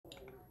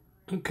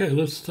Okay,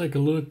 let's take a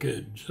look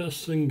at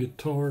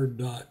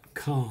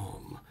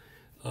JustinGuitar.com.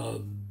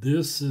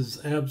 This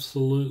is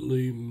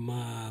absolutely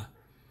my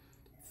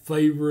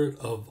favorite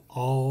of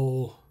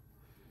all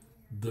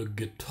the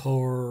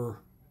guitar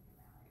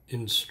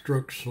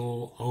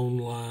instructional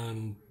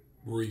online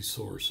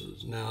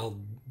resources. Now,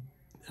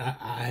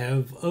 I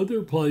have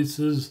other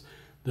places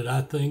that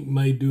I think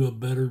may do a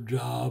better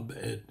job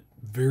at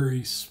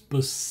very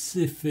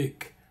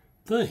specific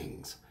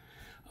things.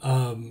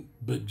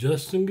 But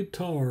Justin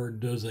Guitar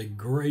does a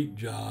great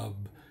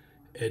job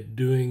at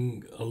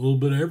doing a little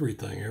bit of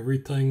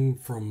everything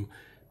from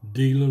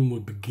dealing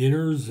with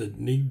beginners that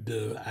need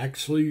to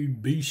actually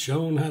be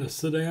shown how to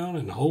sit down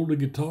and hold a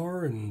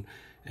guitar and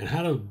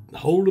how to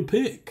hold a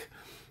pick.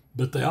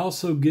 But they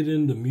also get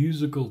into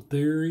musical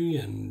theory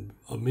and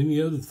many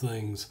other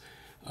things,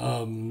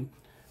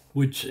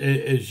 which,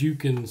 as you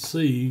can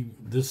see,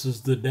 this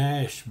is the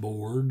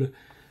dashboard.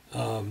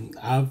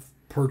 I've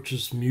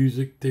purchased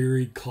music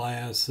theory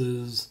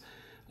classes,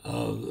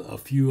 a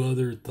few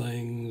other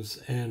things,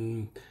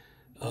 and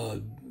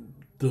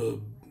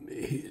the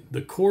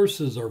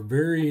courses are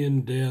very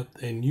in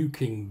depth, and you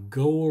can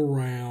go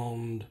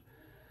around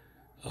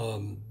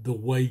the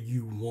way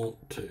you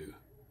want to.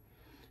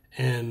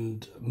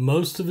 And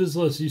most of his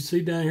lessons, you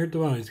see down here at the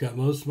bottom, he's got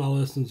most of my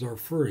lessons are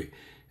free,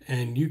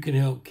 and you can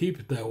help keep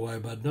it that way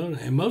by doing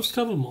it. And most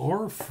of them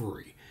are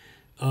free.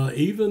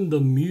 Even the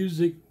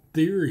music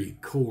theory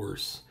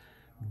course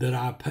that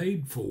I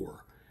paid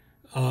for,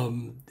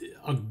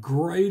 a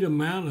great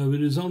amount of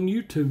it is on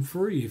YouTube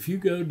free. If you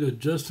go to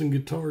Justin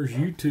Guitar's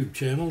YouTube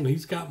channel, and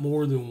he's got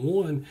more than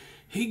one,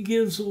 he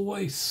gives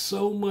away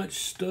so much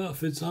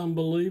stuff. It's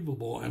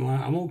unbelievable. And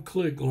I'm going to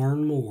click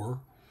Learn More.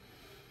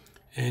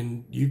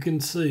 And you can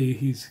see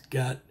he's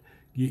got,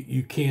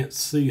 you can't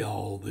see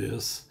all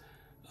this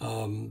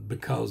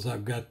because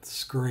I've got the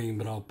screen,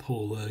 but I'll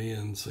pull that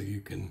in so you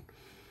can,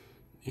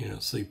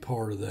 see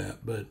part of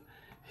that. But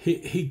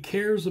he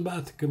cares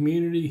about the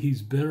community.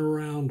 He's been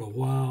around a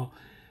while.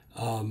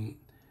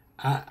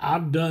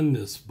 I've done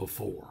this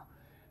before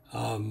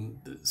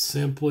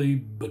simply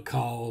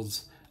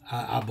because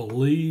I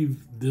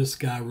believe this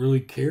guy really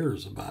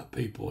cares about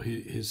people.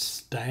 His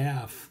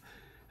staff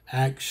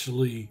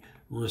actually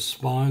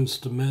responds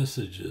to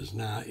messages.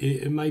 Now,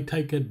 it may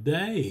take a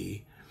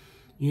day,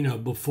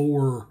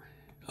 before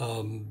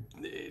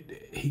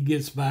he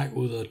gets back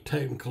with a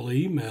technical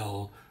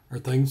email or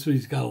things. So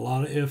he's got a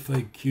lot of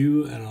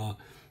FAQ and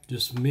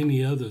just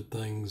many other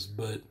things.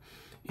 But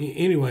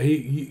anyway,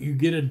 you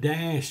get a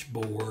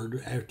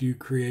dashboard after you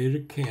create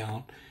an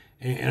account.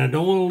 And I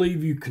don't want to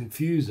leave you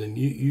confusing.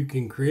 You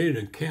can create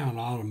an account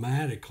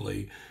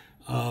automatically.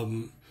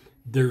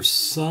 There's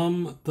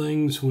some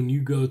things when you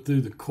go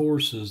through the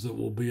courses that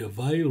will be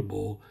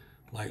available.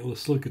 Like,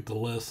 let's look at the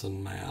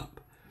lesson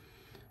map.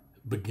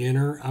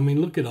 Beginner. I mean,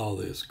 look at all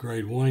this.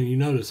 Grade 1. You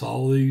notice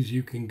all these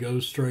you can go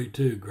straight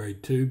to.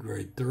 Grade 2,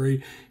 grade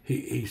 3.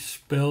 He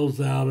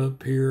spells out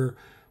up here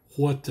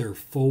what they're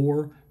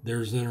for.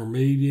 There's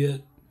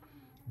intermediate.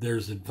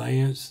 There's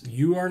advanced.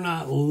 You are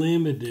not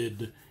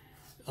limited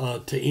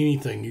to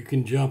anything. You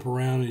can jump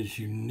around as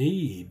you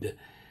need.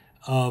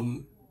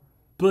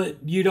 But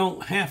you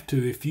don't have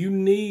to. If you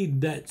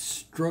need that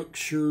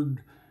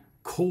structured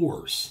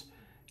course,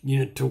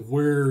 to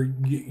where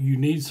you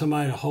need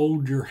somebody to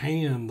hold your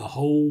hand the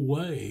whole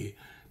way,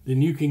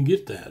 then you can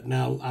get that.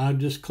 Now, I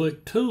just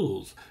click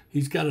Tools.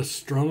 He's got a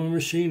strumming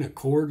machine, a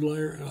chord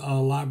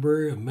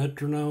library, a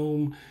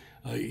metronome.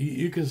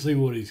 You can see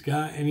what he's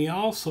got. And he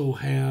also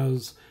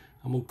has,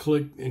 I'm going to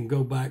click and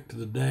go back to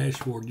the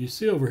dashboard. You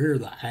see over here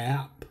the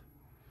app.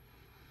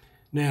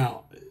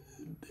 Now,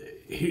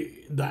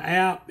 the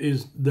app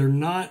they're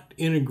not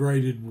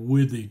integrated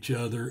with each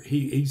other.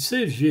 He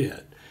says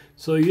yet,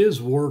 so he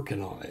is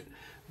working on it.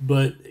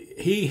 But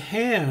he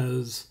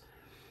has,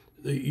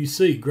 you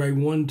see, grade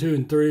 1, 2,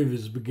 and 3 of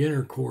his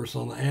beginner course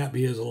on the app.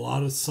 He has a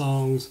lot of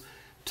songs.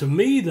 To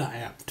me, the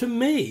app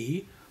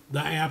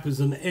is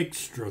an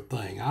extra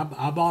thing.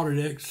 I bought it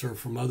extra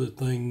from other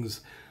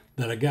things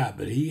that I got,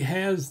 but he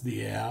has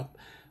the app.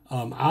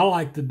 I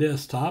like the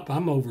desktop.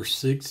 I'm over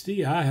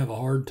 60. I have a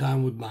hard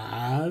time with my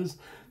eyes.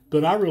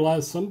 But I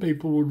realize some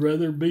people would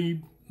rather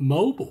be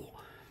mobile.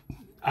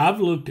 I've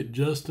looked at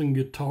Justin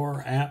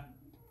Guitar app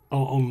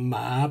on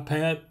my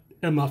iPad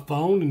and my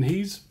phone, and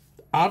he's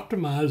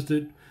optimized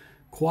it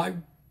quite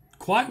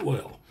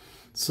well.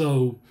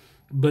 So,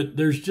 but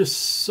there's just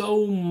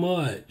so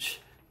much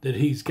that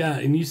he's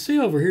got. And you see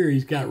over here,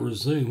 he's got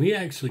resume. He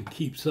actually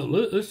keeps up. I'm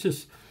going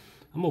to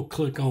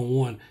click on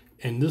one,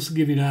 and this will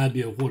give you an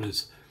idea of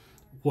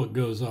what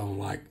goes on.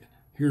 Like,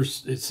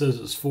 here's, it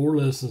says it's 4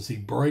 lessons. He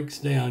breaks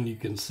down. You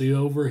can see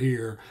over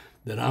here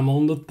that I'm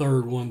on the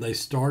 3rd one. They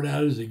start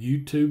out as a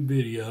YouTube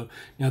video.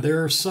 Now,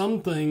 there are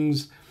some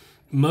things,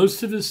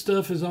 most of his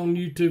stuff is on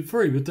YouTube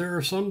free, but there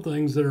are some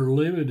things that are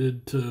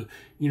limited to,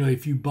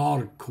 if you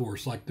bought a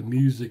course like the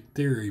music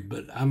theory.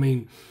 But I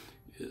mean,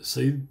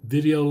 see,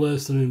 video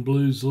lesson in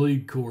blues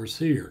lead course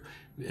here.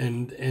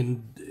 And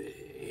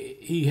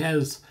he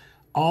has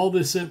all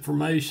this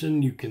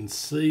information you can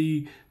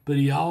see, but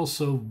he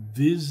also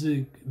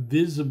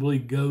visibly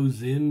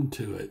goes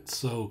into it.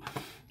 So,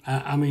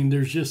 I mean,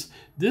 there's just,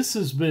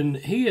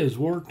 he has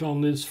worked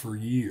on this for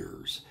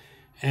years.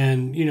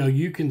 And, you know,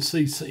 you can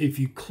see, if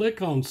you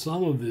click on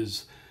some of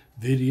his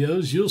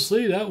videos, you'll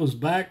see that was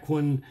back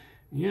when,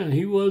 you know,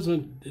 he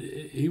wasn't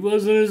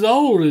as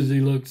old as he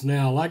looks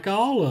now, like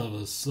all of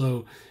us.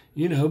 So,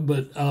 you know,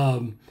 but,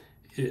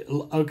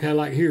 okay,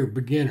 like here,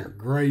 beginner,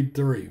 grade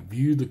 3,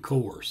 view the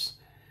course.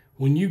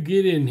 When you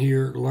get in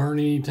here, learn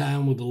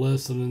anytime with the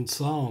lesson and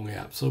song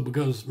app. So,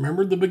 because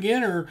remember the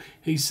beginner,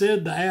 he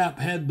said the app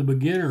had the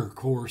beginner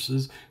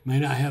courses, may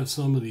not have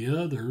some of the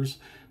others,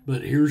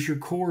 but here's your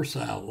course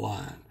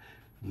outline.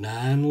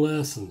 9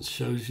 lessons,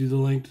 shows you the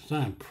length of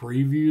time.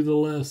 Preview the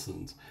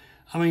lessons.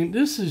 I mean,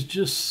 this is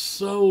just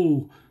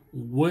so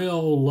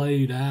well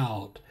laid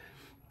out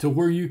to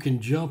where you can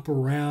jump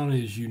around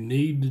as you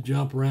need to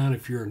jump around.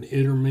 If you're an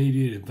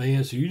intermediate,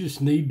 advanced, you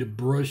just need to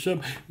brush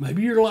up.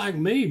 Maybe you're like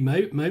me.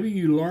 Maybe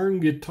you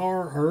learned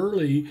guitar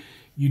early.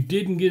 You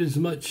didn't get as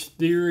much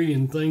theory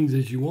and things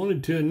as you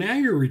wanted to, and now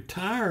you're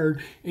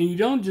retired and you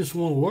don't just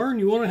want to learn,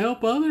 you want to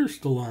help others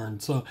to learn.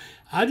 So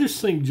I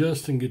just think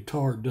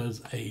JustinGuitar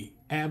does a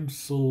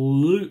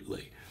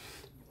absolutely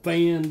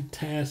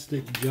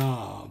fantastic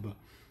job,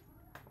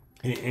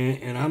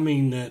 and I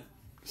mean that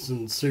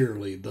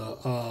sincerely.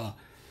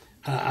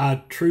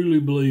 I truly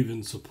believe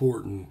in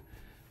supporting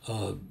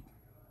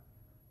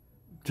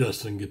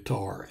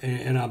JustinGuitar,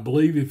 and I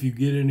believe if you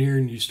get in here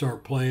and you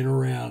start playing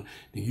around,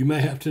 you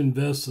may have to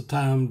invest the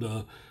time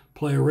to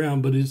play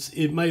around, but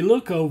it may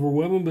look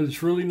overwhelming, but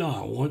it's really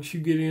not. Once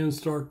you get in and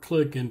start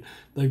clicking,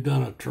 they've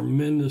done a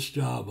tremendous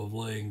job of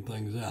laying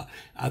things out.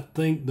 I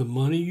think the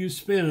money you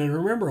spend, and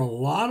remember, a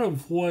lot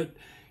of what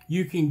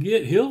you can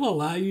get, he'll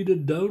allow you to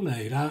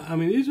donate. I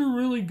mean, these are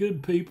really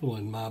good people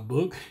in my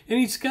book, and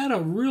he's got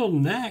a real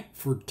knack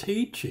for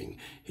teaching.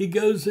 He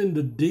goes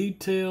into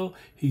detail,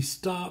 he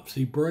stops,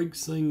 he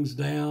breaks things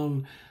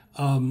down.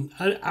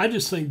 I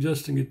just think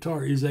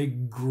JustinGuitar is a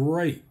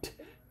great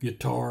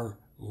guitar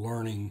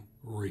learning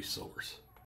resource.